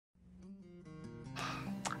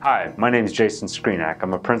Hi, my name is Jason Screenack.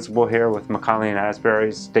 I'm a principal here with McConnelly and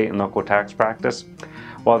Asbury's State and Local Tax Practice.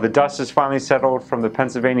 While the dust has finally settled from the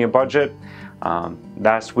Pennsylvania budget,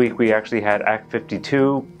 last week we actually had Act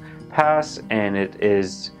 52 pass, and it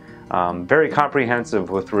is very comprehensive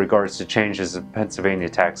with regards to changes in Pennsylvania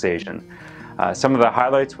taxation. Some of the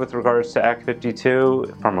highlights with regards to Act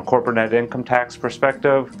 52 from a corporate net income tax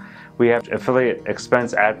perspective, we have affiliate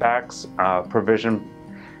expense add-backs provision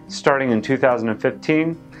starting in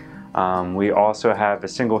 2015. We also have a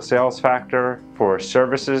single sales factor for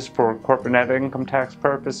services for corporate net income tax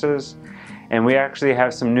purposes. And we actually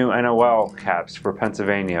have some new NOL caps for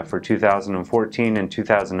Pennsylvania for 2014 and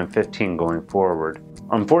 2015 going forward.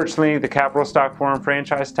 Unfortunately, the capital stock foreign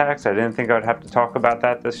franchise tax, I didn't think I would have to talk about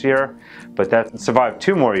that this year, but that survived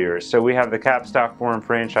 2 more years. So we have the cap stock foreign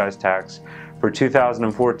franchise tax for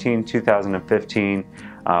 2014, 2015,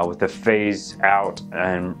 with the phase out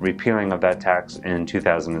and repealing of that tax in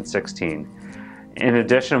 2016. In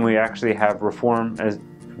addition, we actually have reform as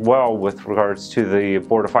well with regards to the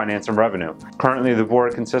Board of Finance and Revenue. Currently, the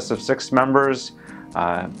board consists of 6 members.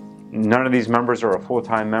 None of these members are a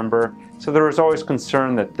full-time member, so there was always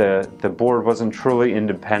concern that the board wasn't truly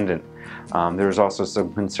independent. There was also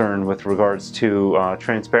some concern with regards to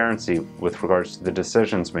transparency with regards to the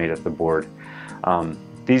decisions made at the board.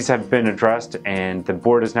 These have been addressed, and the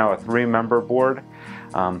board is now a 3-member board.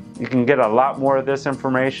 You can get a lot more of this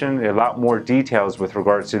information, a lot more details with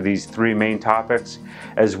regards to these 3 main topics,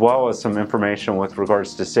 as well as some information with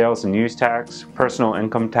regards to sales and use tax, personal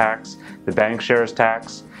income tax, the bank shares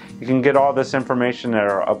tax. You can get all this information at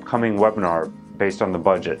our upcoming webinar based on the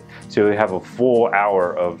budget. So we have a full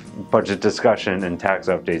hour of budget discussion and tax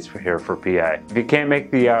updates here for PA. If you can't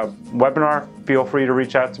make the webinar, feel free to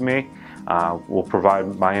reach out to me. We'll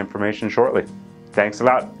provide my information shortly. Thanks a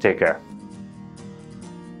lot. Take care.